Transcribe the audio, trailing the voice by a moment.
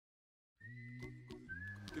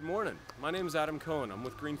Good morning. My name is Adam Cohen. I'm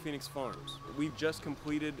with Green Phoenix Farms. We've just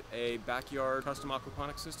completed a backyard custom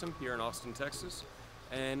aquaponic system here in Austin, Texas,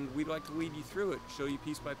 and we'd like to lead you through it, show you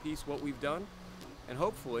piece by piece what we've done, and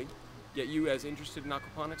hopefully get you as interested in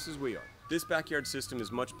aquaponics as we are. This backyard system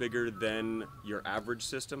is much bigger than your average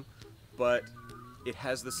system, but it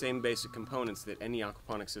has the same basic components that any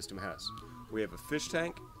aquaponic system has. We have a fish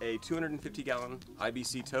tank, a 250-gallon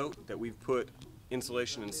IBC tote that we've put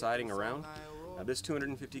insulation and siding around. Now this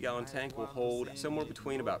 250-gallon tank will hold somewhere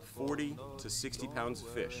between about 40 to 60 pounds of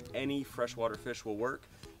fish. Any freshwater fish will work,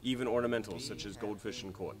 even ornamentals such as goldfish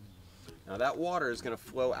and koi. Now that water is going to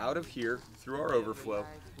flow out of here through our overflow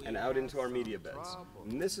and out into our media beds.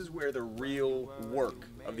 And this is where the real work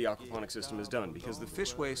of the aquaponic system is done, because the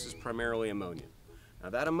fish waste is primarily ammonia. Now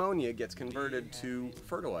that ammonia gets converted to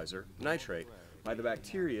fertilizer, nitrate, by the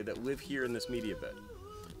bacteria that live here in this media bed.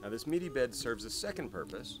 Now this media bed serves a second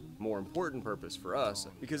purpose, more important purpose for us,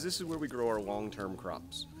 because this is where we grow our long-term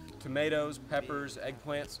crops. Tomatoes, peppers,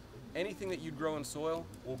 eggplants, anything that you'd grow in soil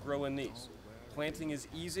will grow in these. Planting is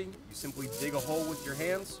easy. You simply dig a hole with your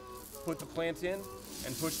hands, put the plant in,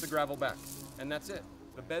 and push the gravel back. And that's it.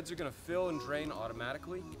 The beds are going to fill and drain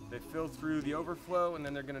automatically. They fill through the overflow and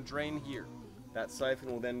then they're going to drain here. That siphon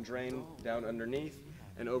will then drain down underneath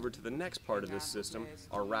and over to the next part of this system,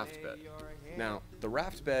 our raft bed. Now, the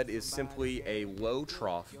raft bed is simply a low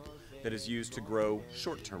trough that is used to grow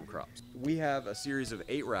short-term crops. We have a series of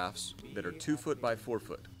 8 rafts that are 2 foot by 4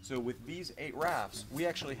 foot. So with these 8 rafts, we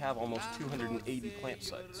actually have almost 280 plant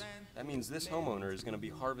sites. That means this homeowner is going to be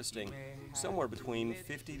harvesting somewhere between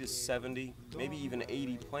 50 to 70, maybe even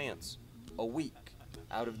 80 plants a week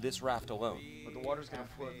out of this raft alone. But the water is going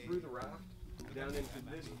to flow through the raft down into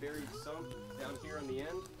this buried sump down here on the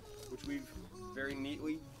end, which we've very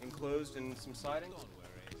neatly enclosed in some siding.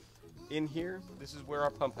 In here, this is where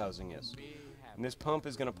our pump housing is. And this pump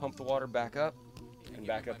is going to pump the water back up and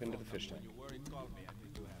back up into the fish tank.